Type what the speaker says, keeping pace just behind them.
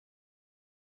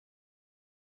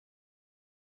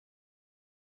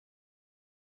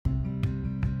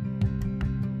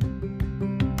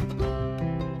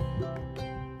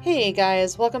Hey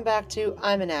guys, welcome back to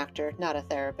I'm an Actor, Not a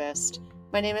Therapist.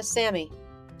 My name is Sammy.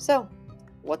 So,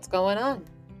 what's going on?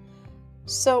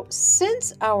 So,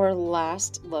 since our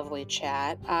last lovely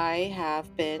chat, I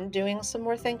have been doing some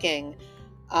more thinking.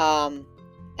 Um,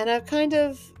 and I've kind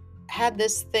of had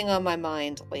this thing on my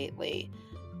mind lately.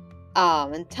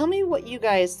 And tell me what you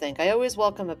guys think. I always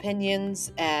welcome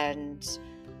opinions and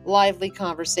lively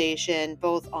conversation,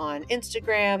 both on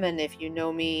Instagram and if you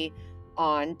know me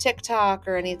on TikTok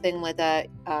or anything like that,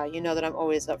 you know that I'm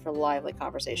always up for lively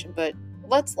conversation. But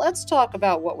let's talk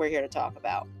about what we're here to talk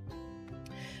about.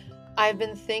 I've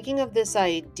been thinking of this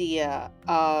idea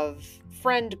of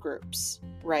friend groups,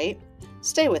 right?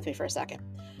 Stay with me for a second.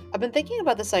 I've been thinking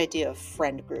about this idea of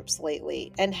friend groups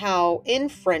lately and how in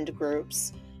friend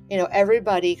groups,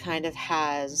 everybody kind of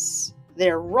has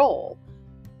their role,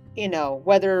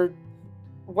 whether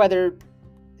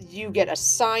you get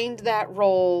assigned that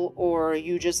role or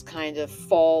you just kind of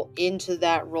fall into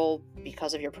that role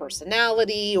because of your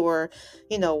personality or,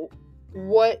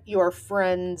 what your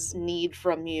friends need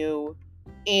from you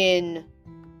in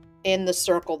the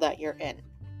circle that you're in.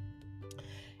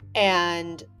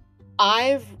 And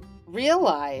I've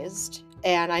realized,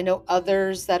 and I know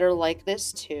others that are like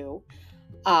this too,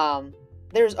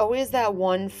 there's always that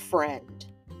one friend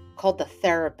called the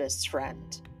therapist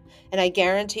friend. And I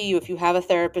guarantee you, if you have a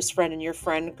therapist friend in your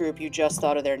friend group, you just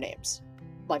thought of their names.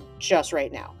 Like just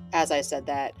right now, as I said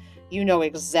that, you know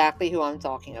exactly who I'm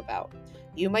talking about.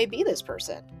 You might be this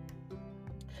person.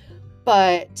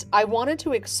 But I wanted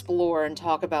to explore and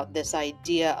talk about this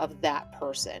idea of that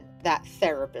person, that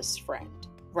therapist friend,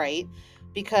 right?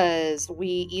 Because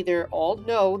we either all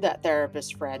know that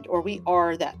therapist friend or we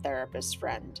are that therapist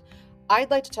friend.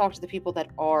 I'd like to talk to the people that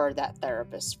are that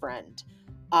therapist friend.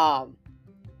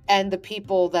 And the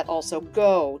people that also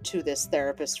go to this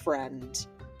therapist friend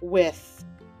with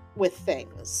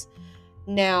things.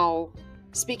 Now,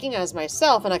 speaking as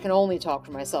myself, and I can only talk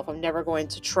for myself, I'm never going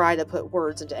to try to put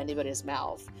words into anybody's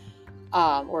mouth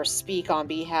or speak on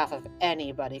behalf of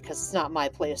anybody because it's not my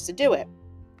place to do it.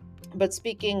 But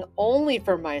speaking only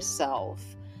for myself,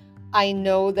 I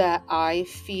know that I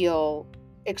feel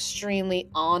extremely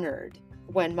honored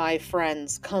when my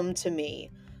friends come to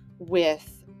me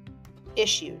with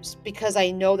issues because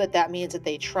I know that that means that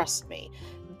they trust me.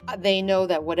 They know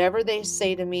that whatever they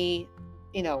say to me,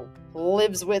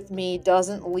 lives with me,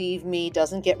 doesn't leave me,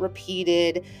 doesn't get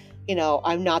repeated.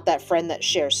 I'm not that friend that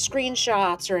shares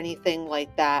screenshots or anything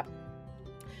like that.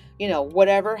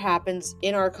 Whatever happens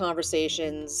in our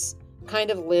conversations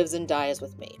kind of lives and dies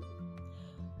with me.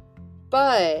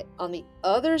 But on the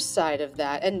other side of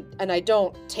that, and I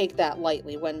don't take that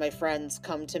lightly when my friends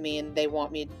come to me and they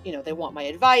want me, they want my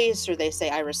advice or they say,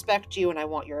 I respect you and I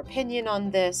want your opinion on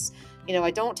this.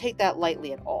 I don't take that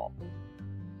lightly at all.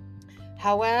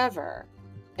 However,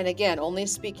 and again, only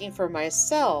speaking for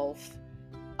myself,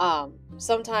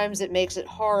 sometimes it makes it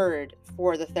hard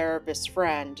for the therapist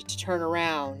friend to turn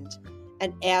around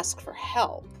and ask for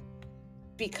help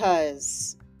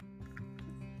because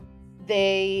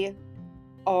they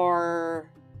are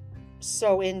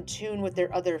so in tune with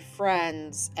their other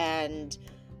friends and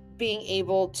being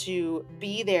able to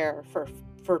be there for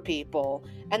people.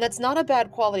 And that's not a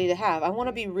bad quality to have. I want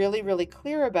to be really, really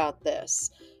clear about this.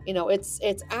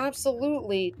 It's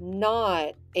absolutely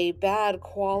not a bad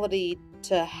quality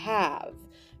to have,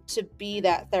 to be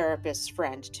that therapist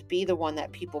friend, to be the one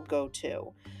that people go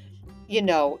to.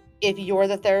 If you're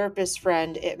the therapist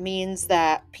friend, it means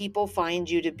that people find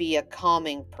you to be a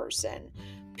calming person.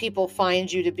 People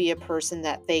find you to be a person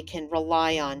that they can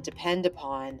rely on, depend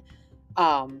upon,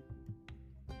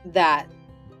 that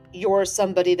you're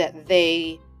somebody that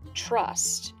they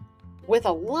trust with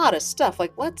a lot of stuff.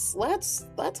 Like let's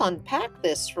unpack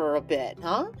this for a bit,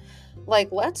 huh? Like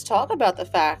let's talk about the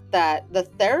fact that the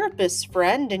therapist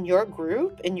friend in your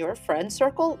group, in your friend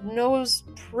circle, knows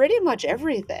pretty much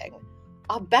everything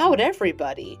about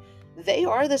everybody. They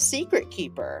are the secret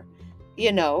keeper,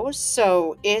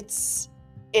 so it's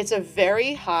a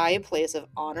very high place of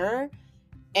honor,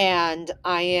 and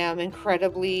I am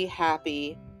incredibly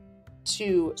happy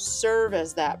to serve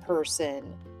as that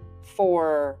person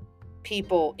for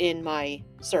people in my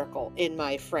circle, in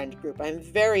my friend group. I'm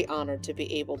very honored to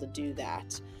be able to do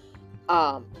that.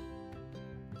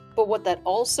 But what that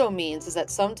also means is that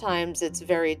sometimes it's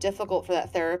very difficult for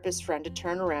that therapist friend to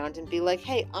turn around and be like,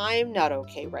 hey, I'm not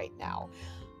okay right now.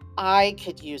 I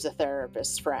could use a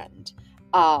therapist friend.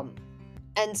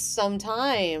 And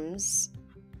sometimes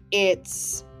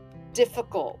it's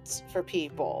difficult for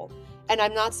people. And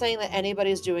I'm not saying that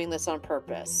anybody's doing this on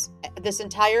purpose. This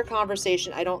entire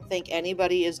conversation, I don't think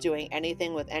anybody is doing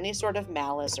anything with any sort of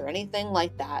malice or anything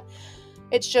like that.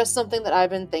 It's just something that I've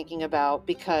been thinking about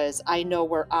because I know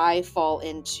where I fall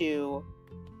into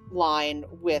line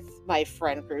with my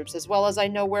friend groups, as well as I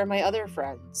know where my other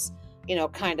friends,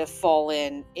 kind of fall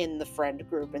in the friend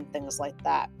group and things like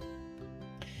that.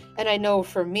 And I know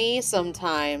for me,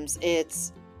 sometimes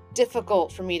it's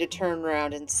difficult for me to turn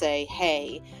around and say,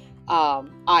 hey,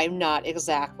 I'm not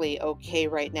exactly okay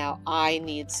right now. I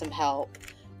need some help,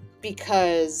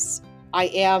 because I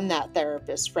am that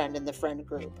therapist friend in the friend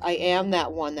group. I am that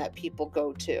one that people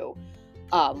go to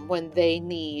when they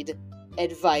need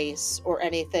advice or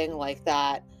anything like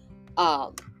that.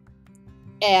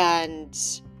 And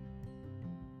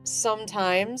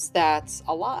sometimes that's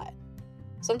a lot.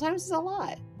 Sometimes it's a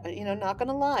lot. Not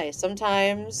gonna lie.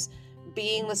 Sometimes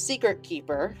being the secret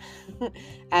keeper,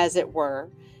 as it were,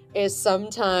 is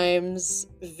sometimes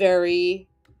very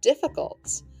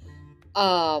difficult.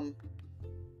 Not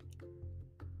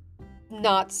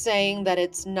saying that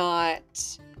it's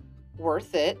not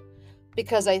worth it,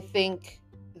 because I think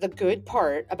the good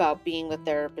part about being the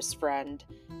therapist friend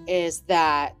is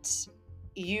that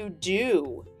you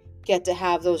do get to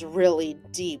have those really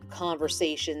deep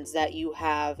conversations that you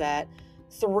have at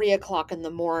 3 o'clock in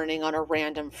the morning on a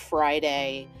random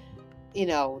Friday.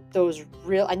 Those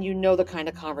real, and the kind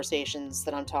of conversations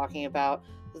that I'm talking about.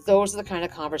 Those are the kind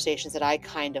of conversations that I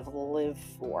kind of live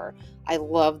for. I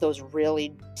love those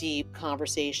really deep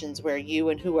conversations where you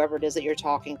and whoever it is that you're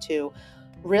talking to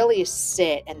really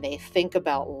sit and they think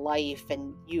about life,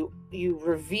 and you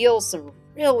reveal some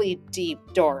really deep,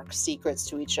 dark secrets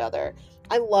to each other.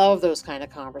 I love those kind of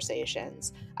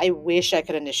conversations. I wish I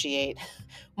could initiate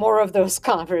more of those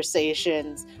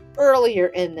conversations earlier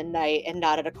in the night and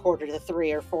not at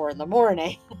 2:45 or 4 in the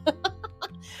morning.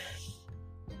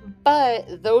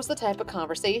 But those are the type of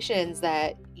conversations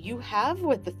that you have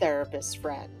with the therapist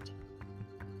friend,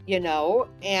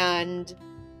 and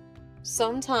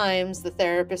sometimes the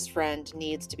therapist friend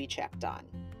needs to be checked on.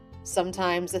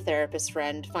 Sometimes the therapist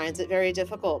friend finds it very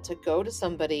difficult to go to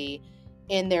somebody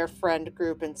in their friend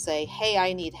group and say, hey,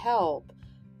 I need help,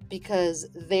 because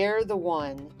they're the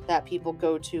one that people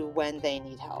go to when they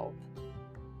need help.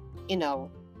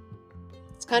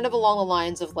 It's kind of along the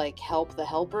lines of like help the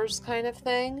helpers kind of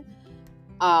thing.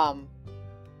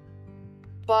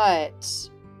 But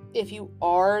if you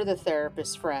are the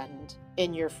therapist friend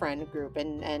in your friend group,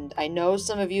 and I know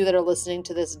some of you that are listening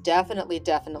to this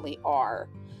definitely are,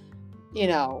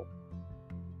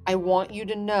 I want you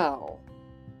to know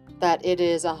that it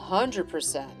is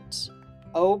 100%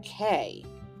 okay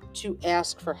to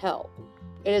ask for help.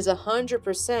 It is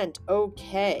 100%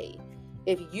 okay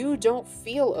if you don't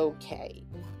feel okay.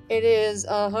 It is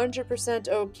 100%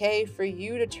 okay for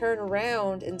you to turn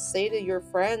around and say to your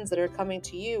friends that are coming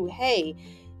to you, hey,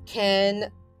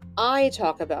 can I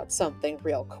talk about something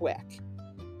real quick?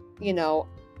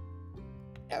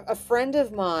 A friend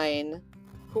of mine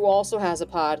who also has a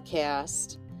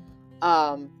podcast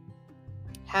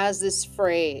has this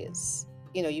phrase,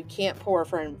 you can't pour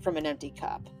from an empty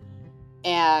cup.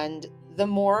 And the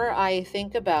more I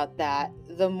think about that,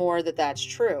 the more that's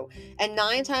true. And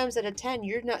 9 times out of 10,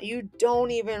 you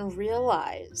don't even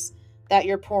realize that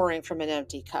you're pouring from an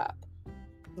empty cup.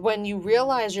 When you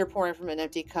realize you're pouring from an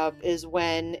empty cup is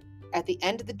when, at the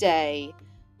end of the day,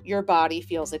 your body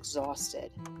feels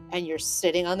exhausted and you're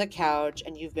sitting on the couch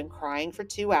and you've been crying for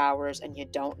 2 hours and you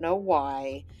don't know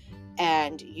why,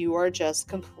 and you are just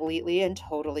completely and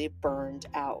totally burned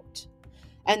out.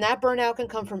 And that burnout can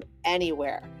come from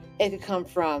anywhere. It could come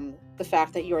from the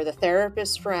fact that you're the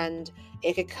therapist friend.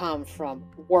 It could come from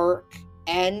work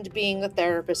and being the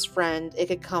therapist friend. It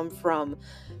could come from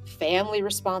family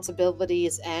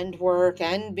responsibilities and work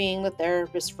and being the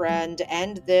therapist friend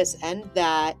and this and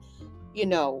that.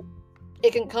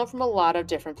 It can come from a lot of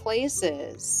different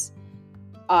places.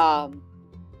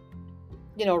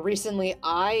 Recently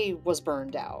I was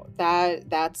burned out.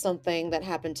 That's something that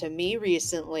happened to me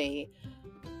recently,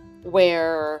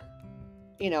 where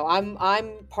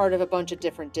I'm part of a bunch of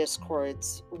different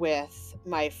discords with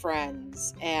my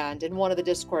friends, and in one of the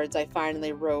discords I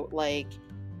finally wrote, like,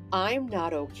 I'm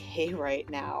not okay right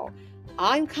now.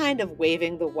 I'm kind of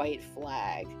waving the white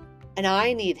flag and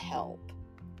I need help.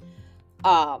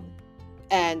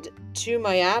 And to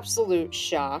my absolute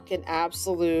shock and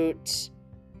absolute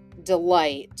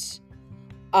delight,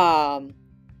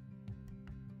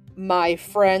 my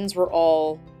friends were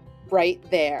all right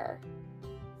there.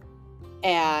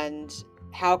 And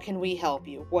how can we help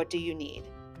you? What do you need?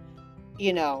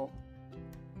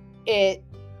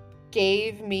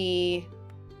 gave me,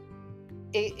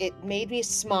 it made me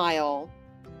smile.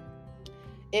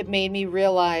 It made me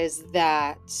realize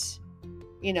that,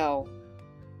 you know,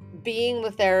 being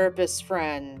the therapist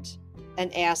friend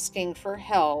and asking for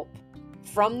help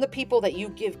from the people that you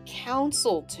give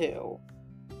counsel to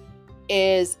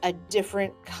is a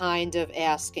different kind of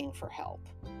asking for help.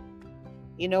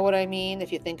 You know what I mean?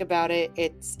 If you think about it,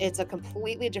 it's a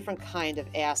completely different kind of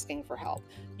asking for help.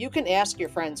 You can ask your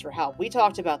friends for help. We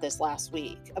talked about this last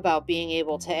week, about being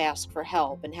able to ask for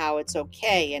help and how it's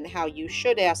okay and how you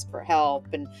should ask for help,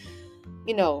 and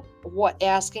what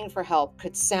asking for help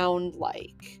could sound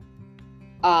like.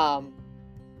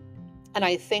 And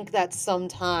I think that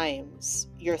sometimes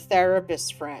your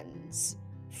therapist friends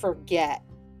forget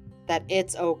that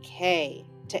it's okay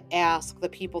to ask the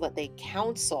people that they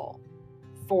counsel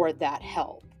for that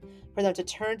help, for them to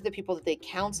turn to the people that they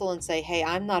counsel and say, hey,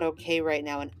 I'm not okay right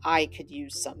now and I could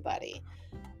use somebody.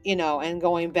 And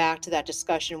going back to that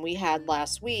discussion we had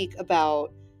last week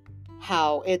about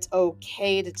how it's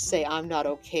okay to say, I'm not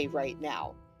okay right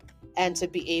now, and to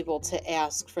be able to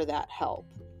ask for that help.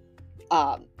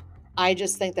 I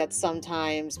just think that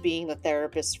sometimes being the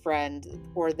therapist friend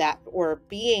or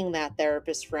being that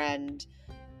therapist friend,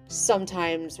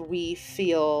 sometimes we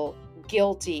feel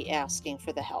guilty asking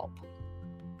for the help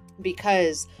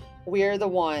because we're the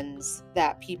ones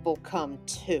that people come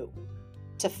to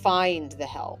find the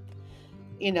help.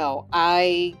 And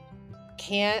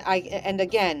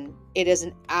again, it is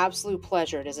an absolute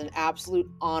pleasure. It is an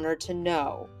absolute honor to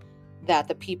know that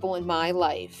the people in my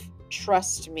life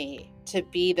trust me to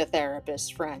be the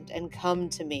therapist friend and come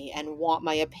to me and want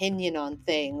my opinion on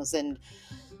things and,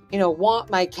 want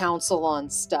my counsel on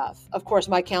stuff. Of course,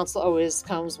 my counsel always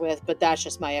comes with, but that's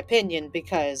just my opinion,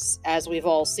 because as we've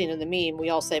all seen in the meme, we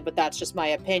all say, but that's just my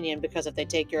opinion, because if they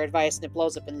take your advice and it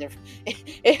blows up in their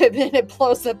it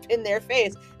blows up in their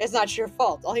face, it's not your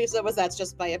fault. All you said was, that's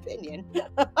just my opinion.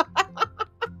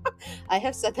 I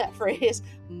have said that phrase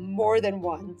more than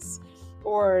once.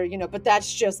 Or, but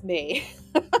that's just me.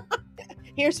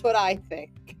 Here's what I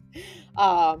think.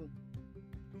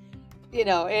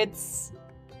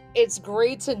 It's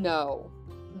great to know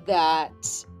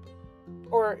that,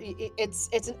 or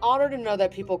it's an honor to know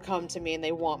that people come to me and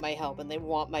they want my help and they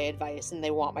want my advice and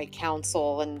they want my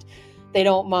counsel, and they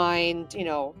don't mind,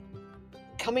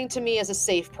 coming to me as a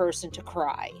safe person to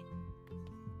cry.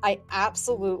 I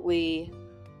absolutely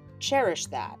cherish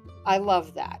that. I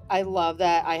love that. I love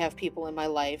that I have people in my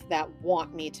life that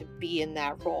want me to be in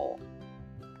that role.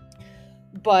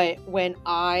 But when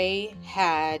I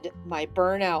had my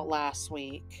burnout last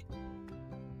week,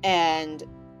 and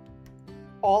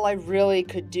all I really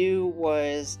could do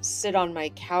was sit on my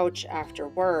couch after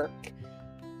work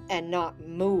and not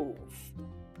move,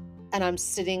 and I'm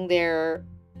sitting there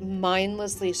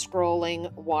mindlessly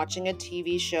scrolling, watching a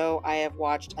TV show I have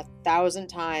watched 1,000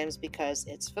 times because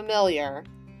it's familiar,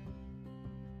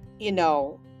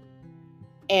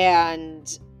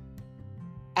 and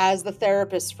as the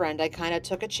therapist friend, I kind of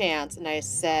took a chance and I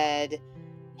said,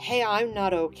 hey, I'm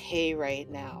not okay right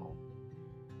now.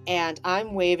 And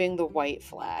I'm waving the white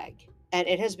flag. And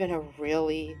it has been a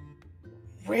really,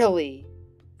 really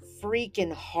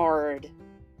freaking hard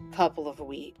couple of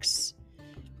weeks.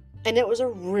 And it was a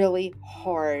really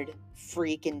hard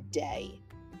freaking day.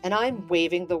 And I'm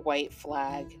waving the white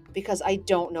flag because I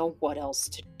don't know what else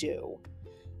to do.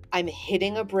 I'm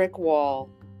hitting a brick wall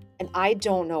and I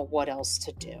don't know what else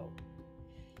to do.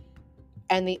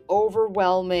 And the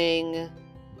overwhelming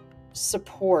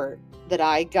support that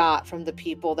I got from the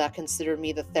people that consider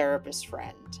me the therapist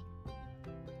friend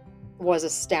was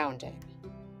astounding.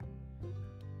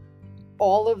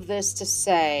 All of this to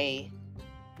say,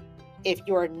 if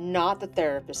you're not the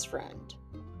therapist friend,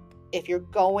 if you're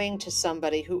going to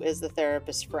somebody who is the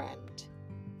therapist friend,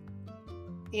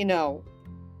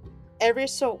 every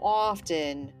so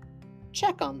often,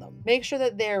 check on them. Make sure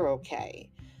that they're okay.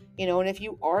 And if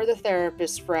you are the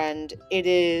therapist friend, it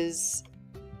is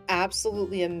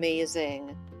absolutely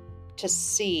amazing to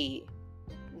see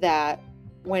that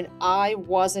when I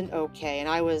wasn't okay, and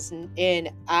I was in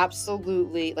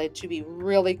absolutely, to be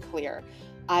really clear,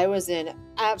 I was in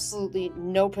absolutely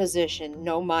no position,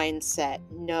 no mindset,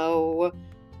 no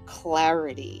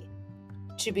clarity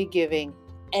to be giving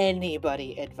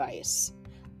anybody advice.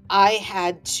 I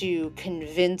had to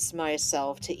convince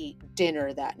myself to eat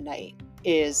dinner that night,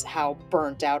 is how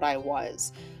burnt out I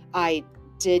was. I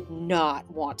did not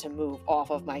want to move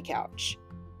off of my couch.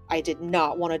 I did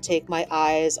not want to take my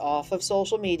eyes off of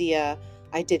social media.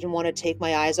 I didn't want to take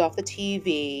my eyes off the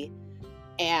TV.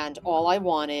 And all I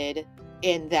wanted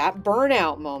in that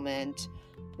burnout moment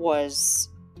was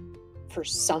for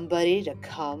somebody to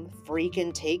come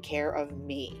freaking take care of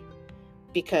me,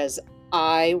 because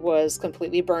I was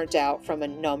completely burnt out from a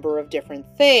number of different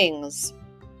things.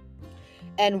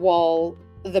 And while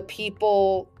the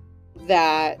people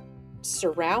that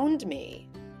surround me,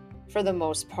 for the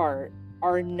most part,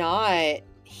 are not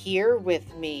here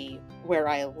with me where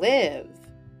I live,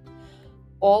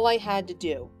 all I had to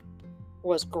do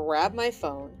was grab my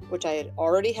phone, which I had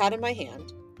already had in my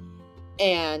hand,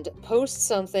 and post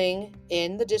something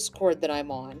in the Discord that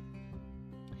I'm on.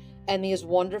 And these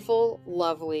wonderful,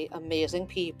 lovely, amazing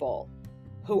people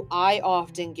who I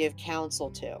often give counsel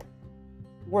to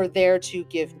were there to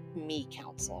give me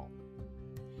counsel.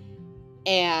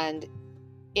 And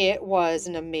it was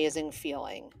an amazing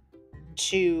feeling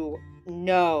to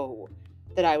know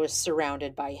that I was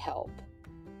surrounded by help.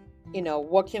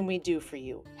 What can we do for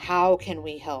you? How can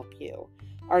we help you?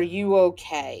 Are you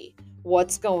okay?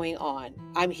 What's going on?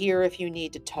 I'm here if you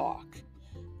need to talk.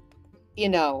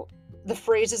 The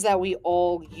phrases that we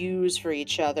all use for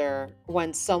each other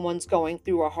when someone's going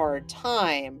through a hard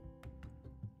time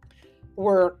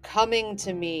were coming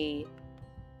to me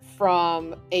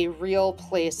from a real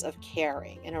place of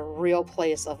caring and a real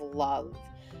place of love.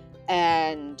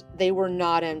 And they were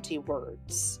not empty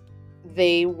words.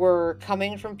 They were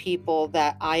coming from people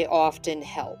that I often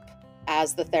help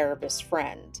as the therapist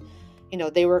friend.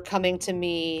 They were coming to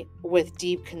me with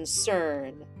deep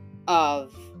concern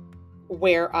of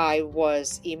where I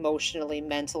was emotionally,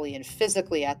 mentally, and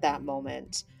physically at that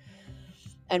moment,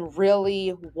 and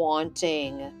really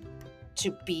wanting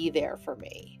to be there for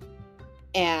me.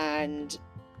 And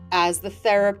as the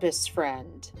therapist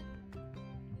friend,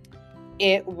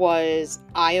 it was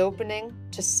eye-opening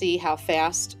to see how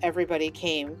fast everybody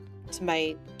came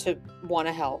to want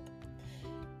to help.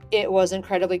 It was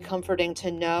incredibly comforting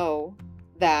to know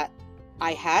that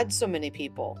I had so many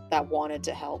people that wanted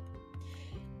to help.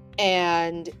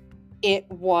 And it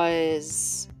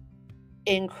was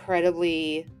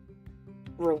incredibly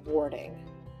rewarding.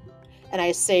 And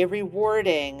I say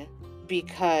rewarding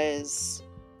because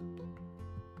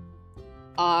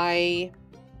I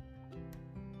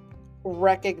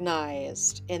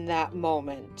recognized in that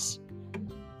moment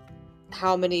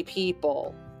how many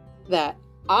people that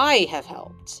I have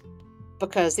helped,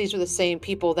 because these were the same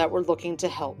people that were looking to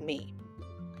help me.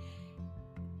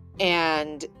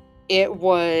 And it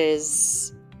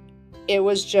was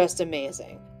just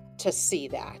amazing to see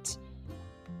that.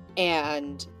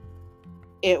 And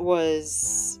it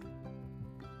was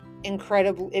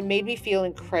incredible. It made me feel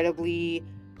incredibly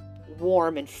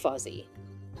warm and fuzzy,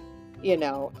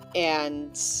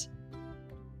 and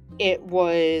it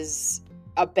was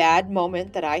a bad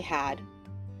moment that I had,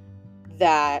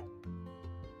 that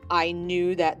I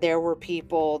knew that there were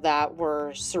people that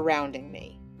were surrounding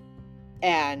me.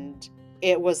 And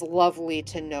it was lovely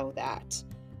to know that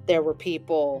there were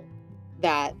people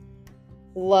that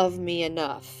love me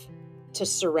enough to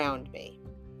surround me.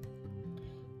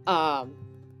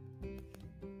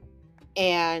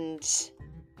 And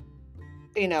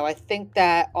I think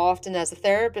that often as a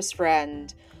therapist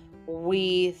friend,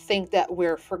 we think that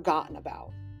we're forgotten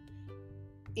about.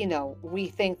 We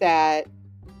think that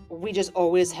we just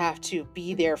always have to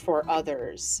be there for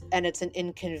others, and it's an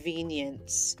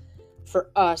inconvenience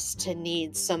for us to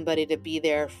need somebody to be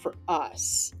there for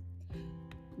us.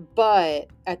 But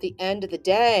at the end of the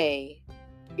day,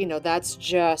 that's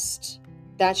just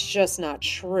not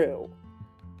true.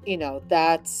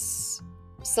 That's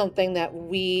something that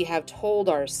we have told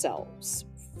ourselves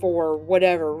for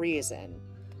whatever reason.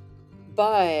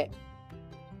 But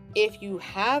if you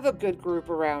have a good group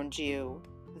around you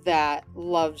that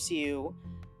loves you,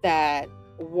 that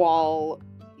while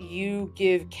you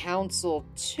give counsel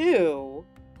to,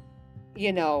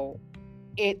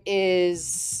 it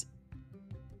is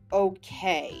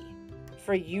okay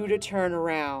for you to turn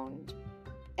around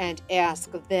and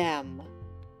ask them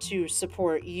to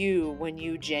support you when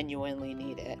you genuinely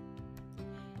need it.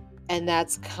 And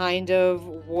that's kind of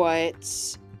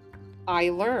what I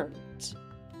learned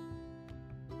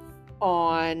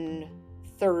on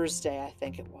Thursday, I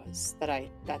think it was,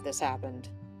 that this happened.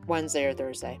 Wednesday or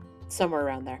Thursday, somewhere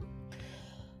around there.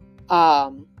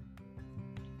 And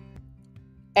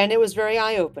it was very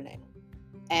eye-opening,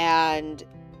 and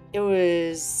it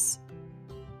was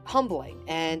humbling,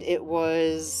 and it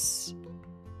was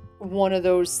one of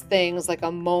those things, like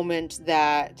a moment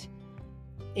that,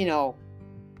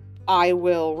 I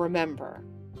will remember,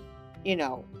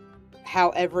 how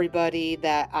everybody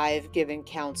that I've given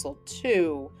counsel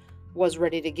to was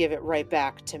ready to give it right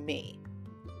back to me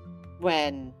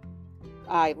when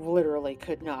I literally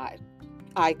could not.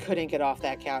 I couldn't get off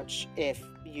that couch if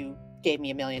you gave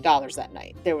me $1 million that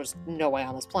night. There was no way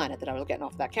on this planet that I was getting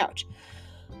off that couch.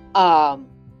 And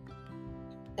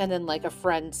then like a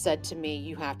friend said to me,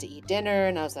 you have to eat dinner.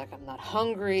 And I was like, I'm not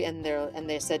hungry. And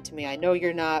they said to me, I know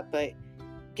you're not, but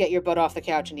get your butt off the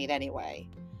couch and eat anyway.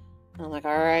 And I'm like,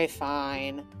 all right,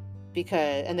 fine.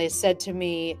 And they said to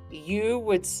me, you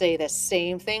would say the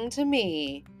same thing to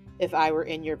me if I were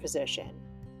in your position.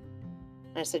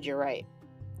 And I said, you're right.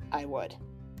 I would.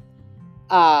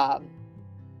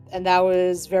 And that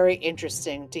was very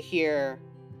interesting to hear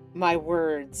my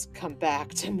words come back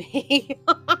to me.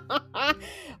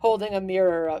 Holding a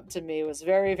mirror up to me was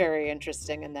very, very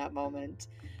interesting in that moment.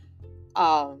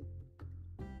 But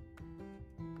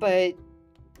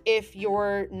if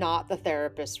you're not the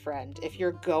therapist friend, if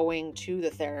you're going to the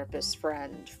therapist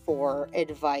friend for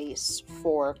advice,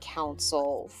 for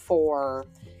counsel, for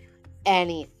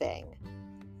anything,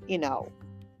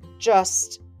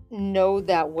 just know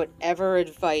that whatever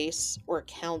advice or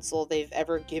counsel they've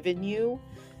ever given you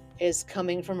is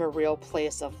coming from a real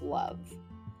place of love.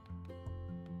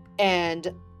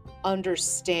 And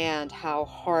understand how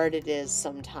hard it is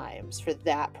sometimes for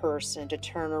that person to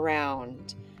turn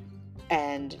around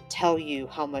and tell you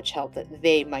how much help that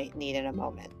they might need in a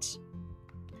moment.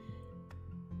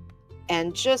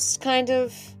 And just kind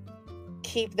of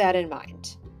keep that in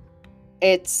mind.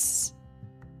 It's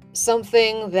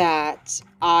something that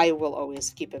I will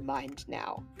always keep in mind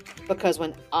now, because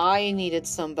when I needed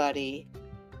somebody,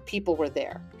 people were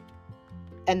there.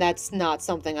 And that's not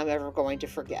something I'm ever going to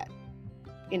forget.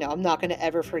 I'm not going to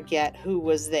ever forget who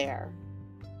was there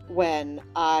when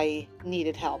I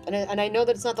needed help. And I know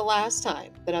that it's not the last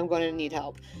time that I'm going to need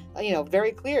help.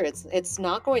 Very clear. It's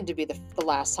not going to be the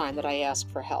last time that I ask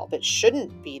for help. It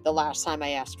shouldn't be the last time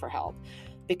I ask for help,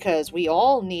 because we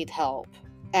all need help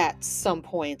at some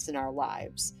points in our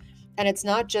lives. And it's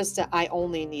not just that I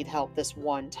only need help this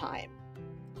one time.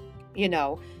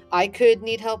 I could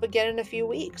need help again in a few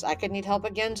weeks. I could need help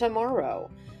again tomorrow.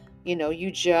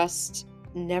 You just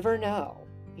never know.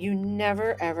 You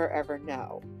never, ever, ever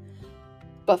know.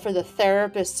 But for the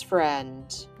therapist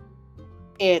friend,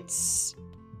 it's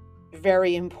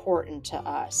very important to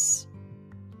us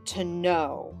to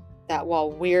know that while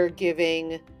we're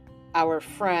giving our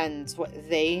friends what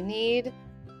they need,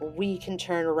 we can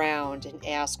turn around and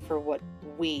ask for what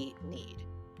we need.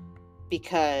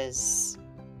 Because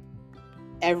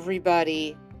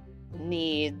everybody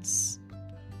needs...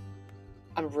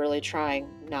 I'm really trying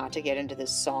not to get into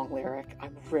this song lyric.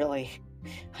 I'm really,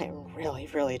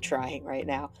 really trying right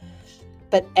now.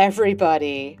 But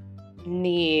everybody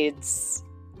needs...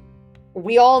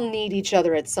 We all need each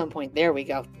other at some point. There we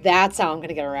go. That's how I'm going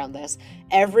to get around this.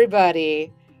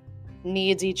 Everybody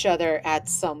needs each other at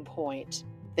some point.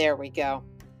 There we go.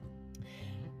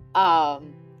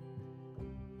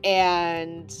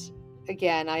 And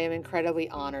again, I am incredibly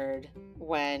honored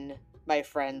when my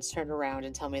friends turn around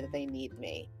and tell me that they need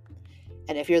me.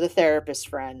 And if you're the therapist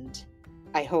friend,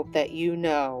 I hope that you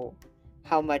know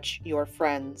how much your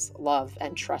friends love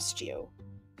and trust you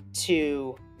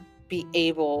to be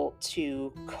able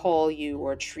to call you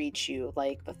or treat you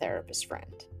like the therapist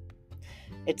friend.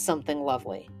 It's something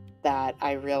lovely that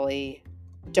I really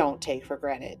don't take for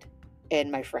granted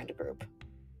in my friend group.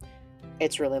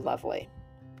 It's really lovely.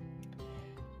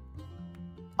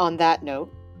 On that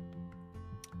note,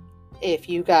 if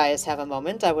you guys have a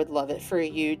moment, I would love it for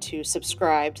you to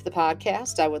subscribe to the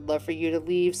podcast. I would love for you to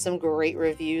leave some great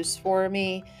reviews for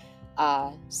me.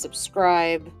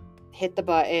 Subscribe, hit the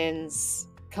buttons,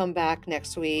 come back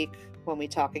next week when we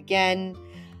talk again.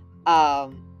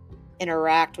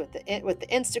 Interact with the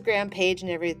Instagram page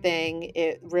and everything.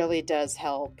 It really does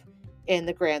help in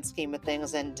the grand scheme of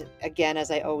things. And again, as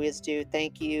I always do,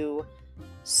 thank you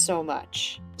so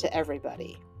much to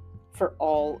everybody for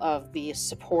all of the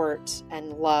support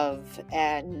and love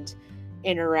and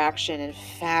interaction and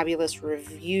fabulous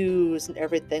reviews and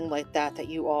everything like that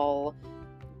you all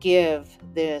give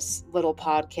this little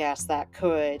podcast that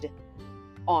could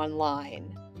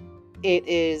online. It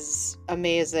is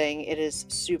amazing. It is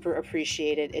super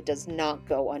appreciated. It does not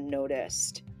go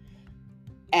unnoticed.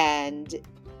 And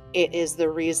it is the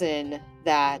reason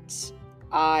that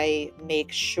I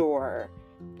make sure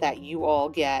that you all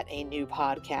get a new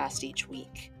podcast each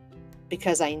week,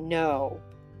 because I know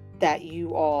that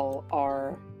you all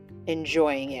are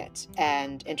enjoying it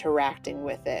and interacting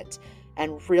with it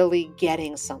and really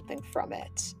getting something from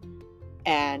it.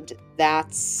 And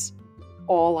that's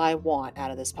all I want out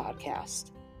of this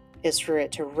podcast, is for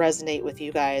it to resonate with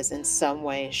you guys in some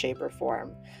way, shape, or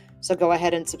form. So go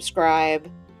ahead and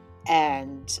subscribe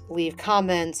and leave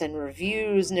comments and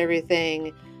reviews and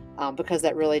everything. because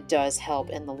that really does help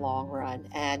in the long run.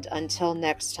 And until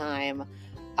next time,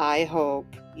 I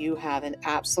hope you have an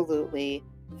absolutely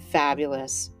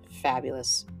fabulous,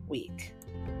 fabulous week.